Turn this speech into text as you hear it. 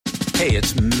Hey,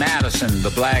 it's Madison the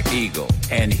Black Eagle,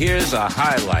 and here's a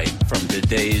highlight from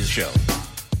today's show.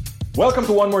 Welcome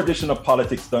to one more edition of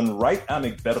Politics Done Right. I'm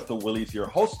Egberto Willies, your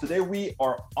host. Today we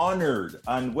are honored,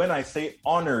 and when I say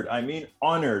honored, I mean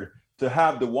honored to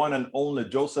have the one and only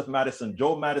Joseph Madison.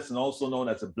 Joe Madison, also known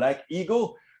as the Black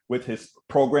Eagle, with his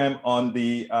program on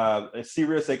the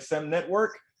Sirius XM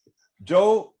network.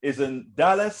 Joe is in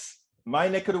Dallas, my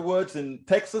neck of the woods in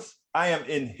Texas. I am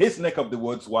in his neck of the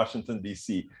woods, Washington,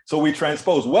 D.C. So we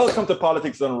transpose. Welcome to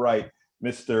Politics Done Right,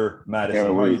 Mr. Madison.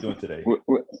 How are you doing today?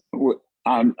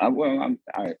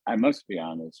 I must be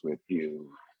honest with you.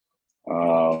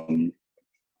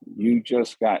 You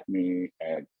just got me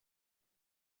at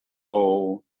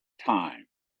full time.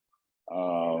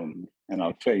 And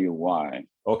I'll tell you why.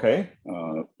 Okay.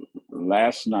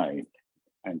 Last night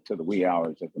and to the wee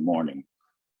hours of the morning,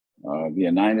 the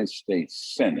United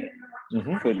States Senate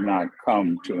could not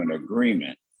come to an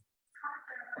agreement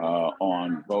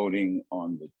on voting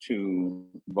on the two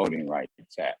Voting Rights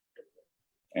Act.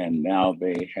 And now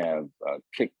they have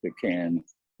kicked the can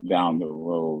down the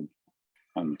road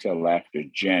until after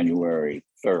January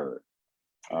 3rd.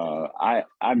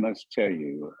 I must tell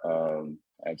you,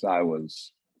 as I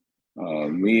was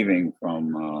leaving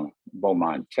from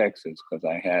Beaumont, Texas, because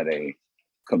I had a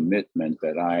commitment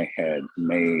that I had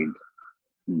made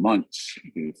months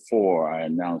before I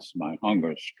announced my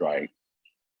hunger strike,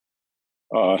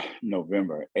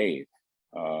 November 8th.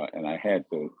 And I had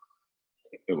to,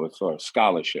 it was for a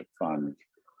scholarship fund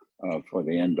for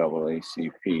the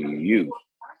NAACP youth.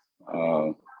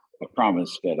 I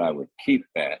promised that I would keep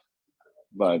that,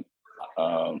 but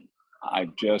I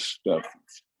just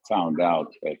found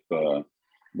out that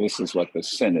this is what the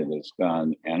Senate has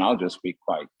done, and I'll just be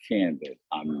quite candid.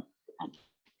 I'm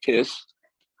pissed.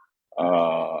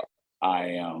 I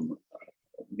am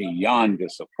beyond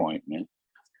disappointment.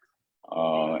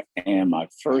 And my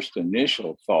first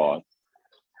initial thought,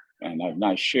 and I've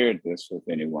not shared this with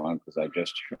anyone because I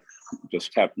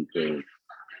just happened to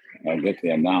get the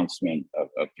announcement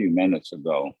a few minutes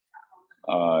ago,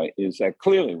 is that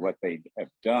clearly what they have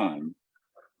done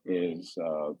is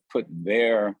put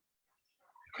their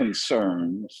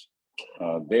concerns,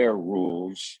 their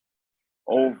rules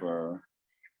over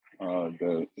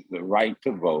the right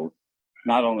to vote,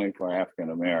 not only for African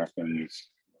Americans,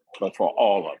 but for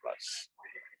all of us.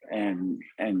 And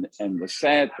the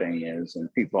sad thing is,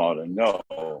 and people ought to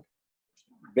know,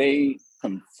 they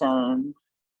confirmed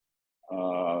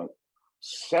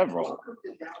several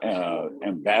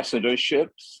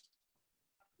ambassadorships.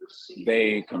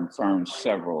 They confirmed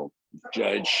several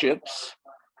judgeships.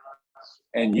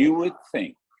 And you would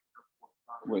think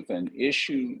with an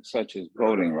issue such as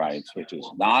voting rights, which is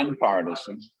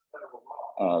nonpartisan,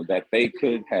 that they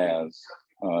could have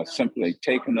simply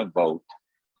taken a vote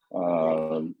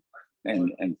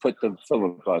and put the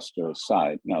filibuster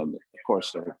aside. Now, of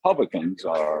course, the Republicans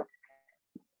are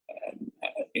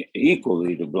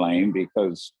equally to blame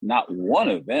because not one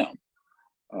of them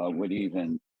would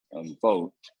even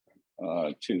vote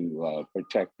to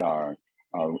protect our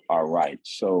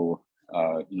rights. So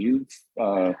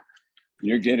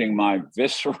you're getting my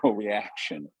visceral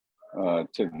reaction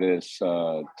to this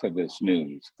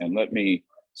news. And let me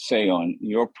say on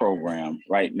your program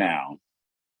right now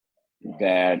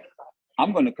that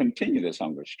I'm going to continue this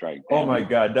hunger strike. Oh my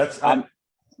God, I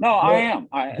am.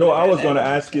 I was going to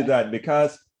ask you that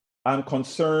because I'm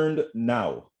concerned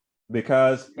now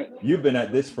because you've been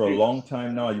at this for a long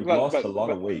time now. You've lost a lot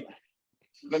of weight.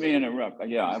 Let me interrupt.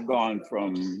 Yeah, I've gone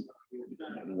from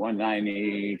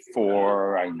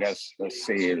 194, I guess, let's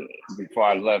see, before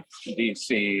I left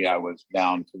DC, I was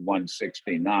down to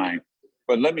 169.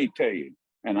 But let me tell you,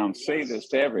 and I'll say this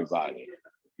to everybody,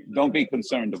 don't be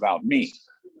concerned about me.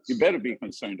 You better be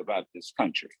concerned about this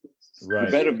country. Right.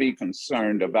 You better be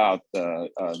concerned about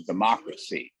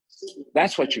democracy.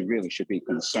 That's what you really should be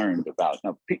concerned about.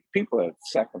 Now, people have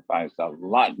sacrificed a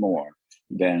lot more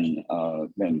than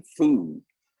food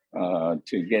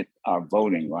to get our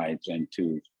voting rights and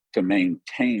to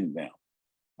maintain them.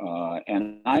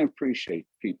 And I appreciate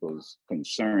people's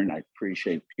concern. I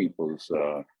appreciate people's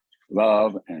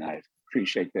love, and I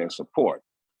appreciate their support.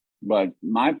 But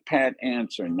my pat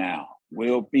answer now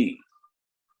will be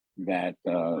that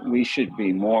we should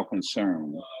be more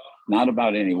concerned, not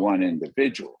about any one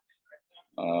individual.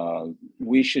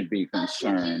 We should be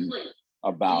concerned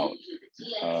about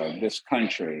this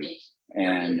country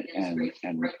and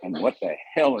what the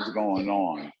hell is going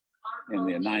on in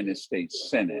the United States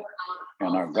Senate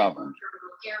and our government.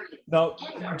 Now,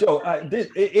 Joe,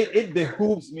 it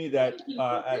behooves me that,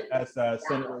 as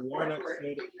Senator Warnock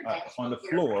said on the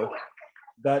floor,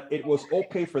 that it was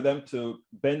okay for them to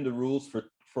bend the rules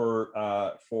for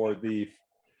the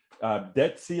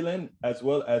debt ceiling, as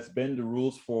well as bend the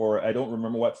rules for, I don't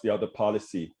remember what's the other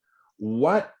policy.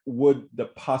 What would the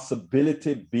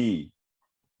possibility be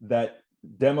that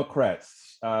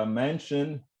Democrats,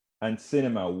 Manchin and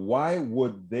Sinema, why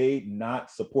would they not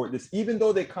support this, even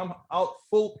though they come out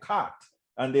full cock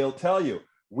and they'll tell you,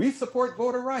 we support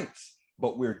voter rights,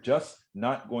 but we're just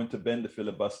not going to bend the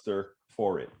filibuster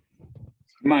for it?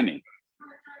 Money.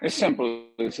 It's simple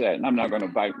as that. And I'm not going to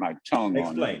bite my tongue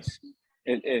Explain. on this.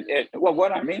 Well,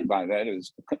 what I mean by that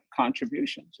is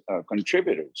contributions,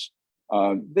 contributors.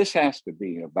 This has to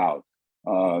be about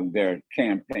their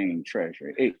campaign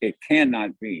treasury. It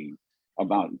cannot be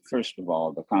about, first of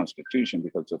all, the Constitution,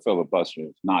 because the filibuster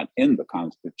is not in the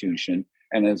Constitution.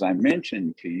 And as I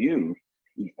mentioned to you,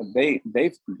 they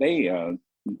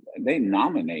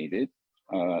nominated.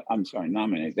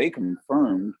 They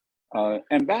confirmed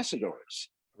ambassadors.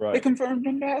 Right. They confirmed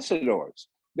ambassadors.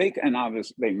 And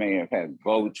obviously they may have had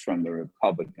votes from the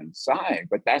Republican side,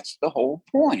 but that's the whole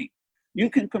point. You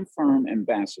can confirm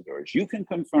ambassadors, you can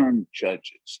confirm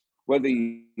judges, whether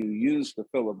you use the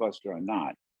filibuster or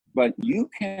not, but you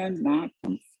cannot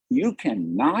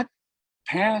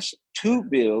pass two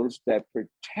bills that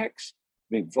protects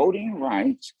the voting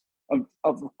rights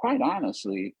of quite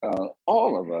honestly,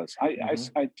 all of us.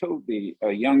 I told the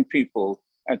young people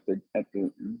at the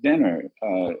dinner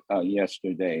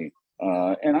yesterday,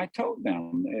 and I told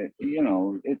them,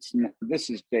 this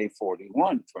is day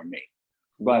 41 for me.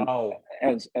 But wow.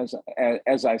 as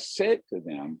I said to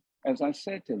them,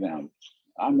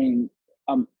 I mean,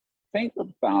 think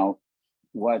about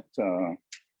what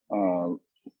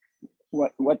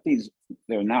these,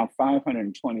 there are now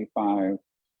 525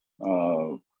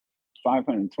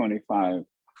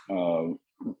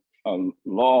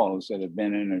 laws that have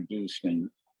been introduced in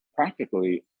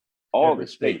practically all the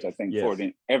states. I think yes.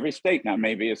 40, every state now,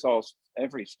 maybe it's all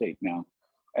every state now.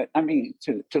 I mean,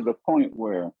 to the point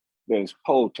where there's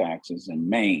poll taxes in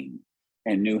Maine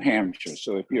and New Hampshire.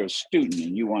 So if you're a student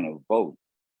and you want to vote,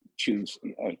 choose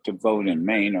to vote in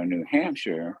Maine or New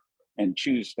Hampshire and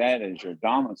choose that as your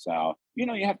domicile, you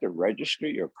have to register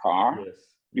your car.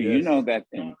 Yes. Do you know that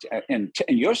in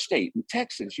your state, in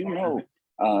Texas,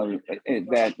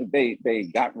 that they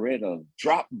got rid of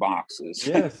drop boxes?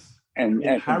 Yes. and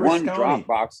one County. drop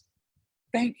box.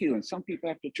 Thank you. And some people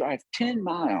have to drive 10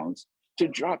 miles to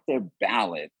drop their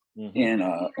ballot in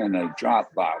a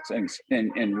drop box. And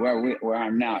where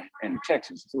I'm now in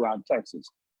Texas, throughout Texas,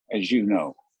 as you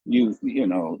know, you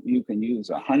can use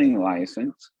a hunting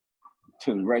license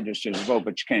to register to vote,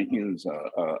 but you can't use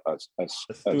a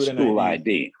school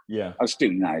ID. Yeah, a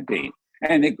student ID.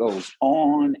 And it goes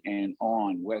on and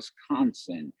on.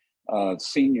 Wisconsin,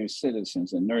 senior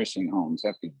citizens in nursing homes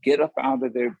have to get up out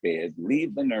of their bed,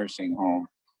 leave the nursing home,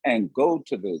 and go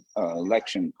to the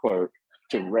election clerk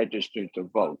to register to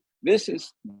vote. This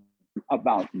is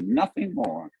about nothing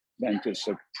more than to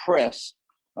suppress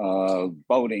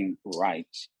voting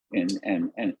rights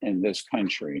in this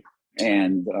country.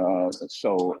 And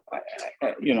so,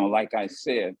 like I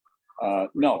said,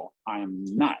 no, I'm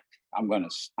not. I'm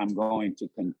going to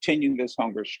continue this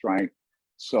hunger strike.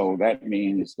 So that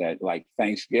means that, like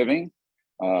Thanksgiving,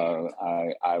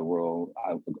 I will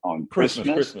on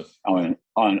Christmas. on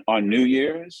New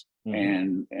Year's,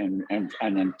 and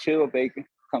until they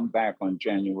come back on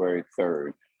January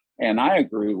 3rd. And I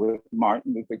agree with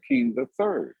Martin Luther King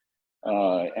III,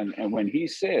 and when he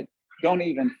said, don't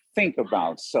even think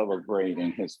about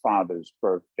celebrating his father's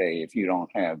birthday if you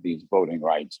don't have these voting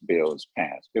rights bills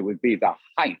passed. It would be the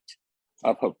height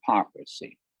of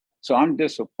hypocrisy. So I'm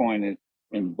disappointed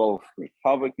in both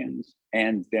Republicans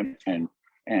and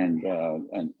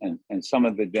some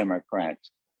of the Democrats,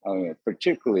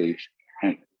 particularly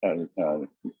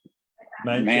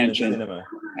Manchin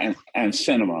and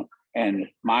Sinema. And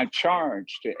my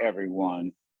charge to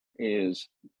everyone is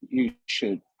you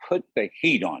should put the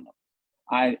heat on them.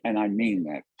 I mean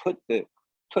that. Put the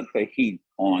heat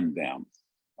on them,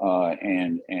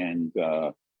 and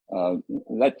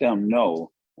let them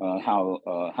know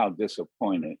how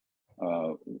disappointed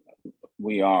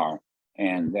we are,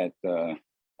 and that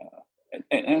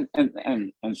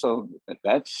and so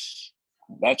that's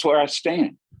where I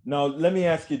stand. Now, let me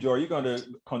ask you, Joe, are you going to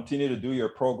continue to do your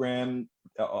program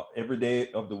every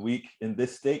day of the week in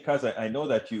this state? Because I know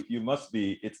that you must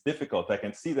be. It's difficult. I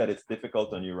can see that it's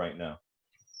difficult on you right now.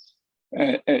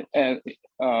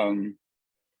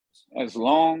 As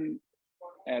long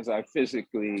as I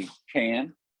physically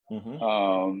can,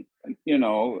 the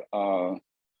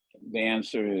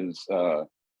answer is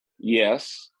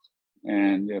yes.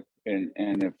 And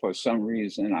and if for some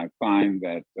reason I find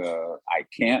that I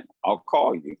can't, I'll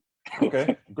call you.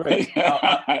 Okay, great.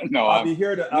 No, I'll be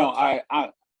here to. no,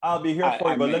 I'll be here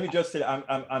for you. But mean, let me just say, no,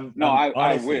 I'm I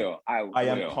honestly, will. I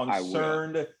am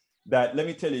concerned that, let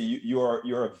me tell you,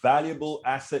 you're a valuable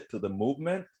asset to the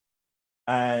movement.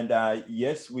 And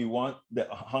yes, we want the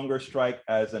hunger strike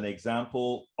as an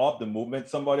example of the movement.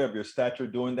 Somebody of your stature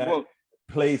doing that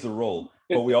plays a role,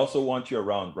 but we also want you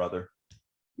around, brother.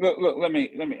 Look, let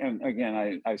me, and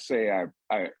again, I say I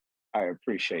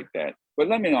appreciate that, but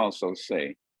let me also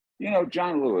say,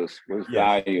 John Lewis was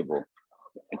valuable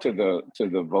to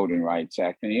the Voting Rights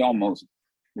Act, and he almost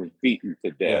was beaten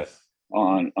to death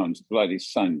on Bloody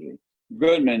Sunday.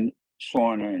 Goodman,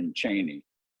 Schwerner, and Cheney,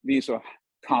 these are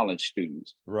college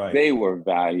students. Right. They were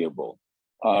valuable.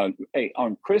 Hey,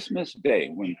 on Christmas Day,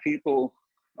 when people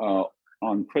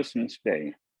on Christmas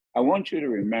Day, I want you to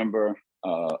remember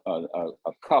a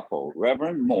couple,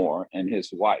 Reverend Moore and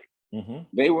his wife. Mm-hmm.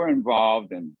 They were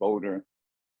involved in voter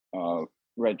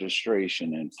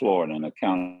registration in Florida, in a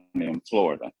county in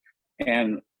Florida.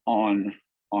 And on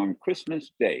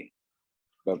Christmas Day,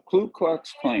 the Ku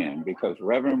Klux Klan, because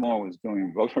Reverend Moore was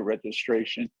doing voter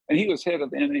registration, and he was head of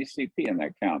the NAACP in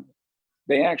that county,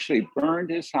 they actually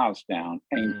burned his house down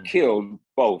and killed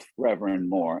both Reverend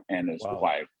Moore and his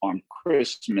wife on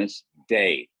Christmas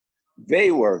Day.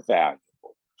 They were valuable.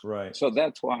 Right. So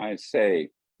that's why I say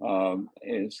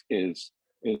is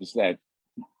that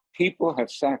people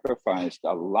have sacrificed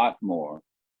a lot more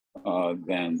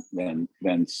than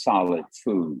solid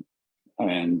food,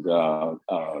 and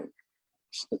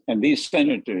these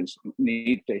senators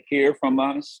need to hear from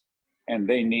us, and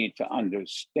they need to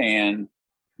understand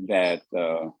that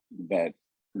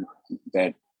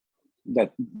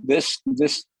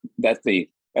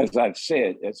as I've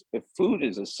said, if food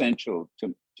is essential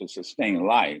to sustain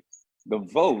life, the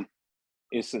vote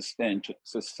is essential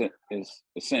to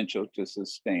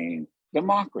sustain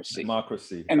democracy.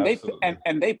 And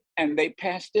they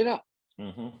passed it up.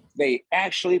 Mm-hmm. They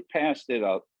actually passed it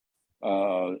up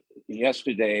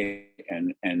yesterday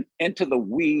and into the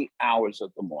wee hours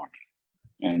of the morning.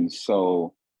 And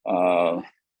so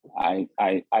I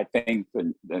think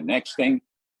the next thing,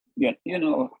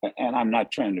 and I'm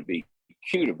not trying to be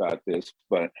cute about this,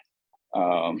 but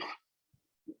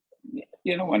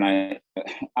when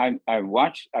I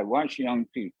watch young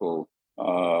people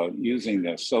using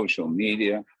their social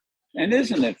media, and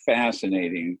isn't it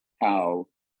fascinating how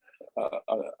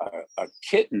a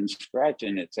kitten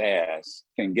scratching its ass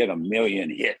can get 1 million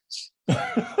hits?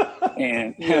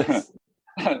 And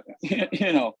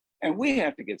and we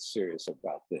have to get serious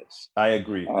about this. I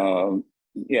agree.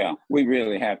 Yeah, we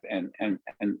really have to.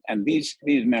 And these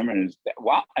members,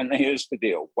 and here's the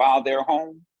deal: while they're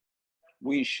home,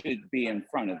 we should be in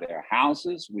front of their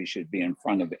houses. We should be in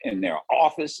their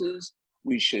offices.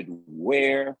 We should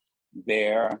wear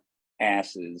their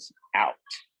asses out.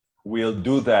 We'll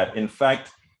do that. In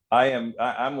fact, I'm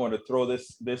going to throw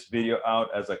this video out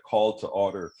as a call to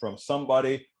order from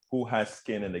somebody who has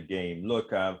skin in the game.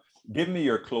 Look, give me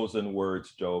your closing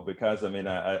words, Joe, because I mean,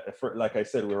 like I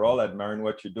said, we're all admiring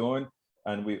what you're doing,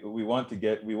 and we want to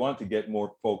get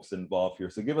more folks involved here.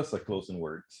 So give us a closing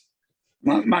words.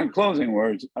 My closing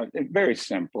words are very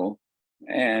simple,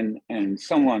 and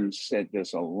someone said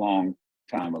this a long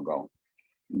time ago,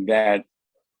 that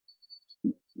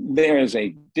there is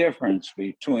a difference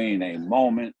between a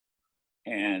moment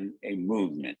and a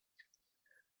movement,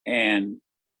 and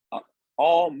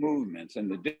all movements,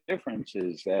 and the difference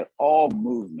is that all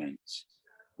movements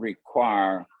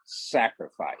require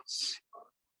sacrifice.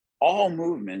 All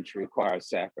movements require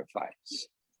sacrifice.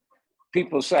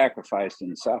 People sacrificed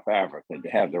in South Africa to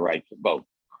have the right to vote.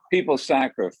 People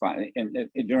sacrificed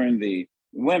during the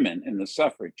women in the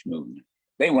suffrage movement.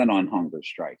 They went on hunger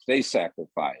strikes. They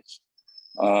sacrificed.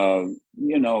 During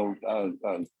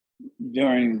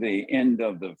the end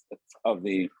of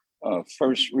the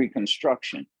first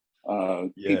Reconstruction,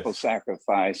 people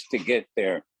sacrificed to get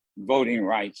their voting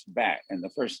rights back. And the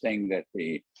first thing that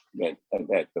the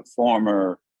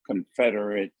former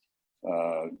Confederate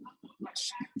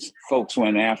folks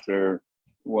went after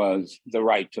was the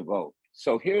right to vote.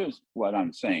 So here's what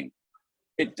I'm saying.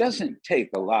 It doesn't take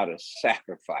a lot of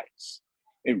sacrifice.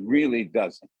 It really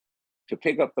doesn't. To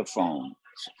pick up the phone,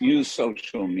 use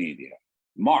social media,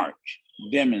 march,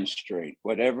 demonstrate,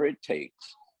 whatever it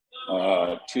takes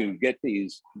to get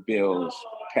these bills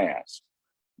passed.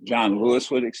 John Lewis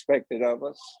would expect it of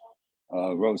us.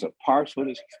 Rosa Parks would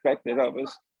expect it of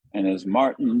us. And as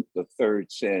Martin III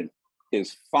said,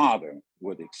 his father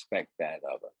would expect that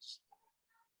of us.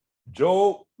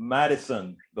 Joe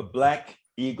Madison, the Black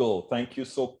Eagle, thank you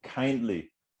so kindly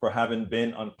for having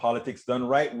been on Politics Done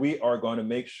Right. We are going to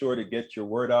make sure to get your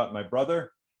word out, my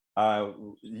brother.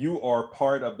 You are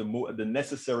part of the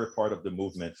necessary part of the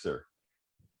movement, sir.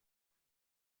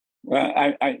 Well,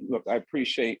 I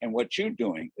appreciate, and what you're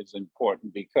doing is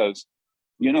important because,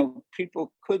 you know,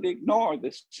 people could ignore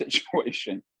this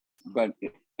situation, but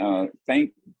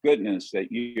thank goodness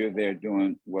that you're there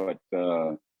doing what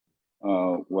you're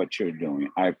doing.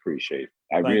 I appreciate it.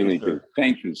 I really do.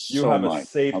 Thank you so much. You have a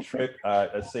safe trip.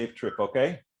 A safe trip.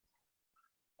 Okay.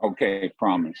 Okay.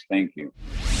 Promise. Thank you.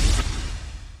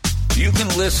 You can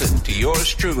listen to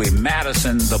yours truly,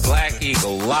 Madison the Black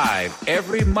Eagle, live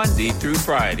every Monday through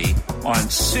Friday on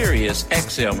Sirius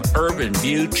XM Urban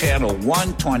View Channel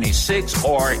 126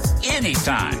 or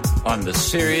anytime on the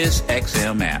Sirius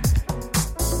XM app.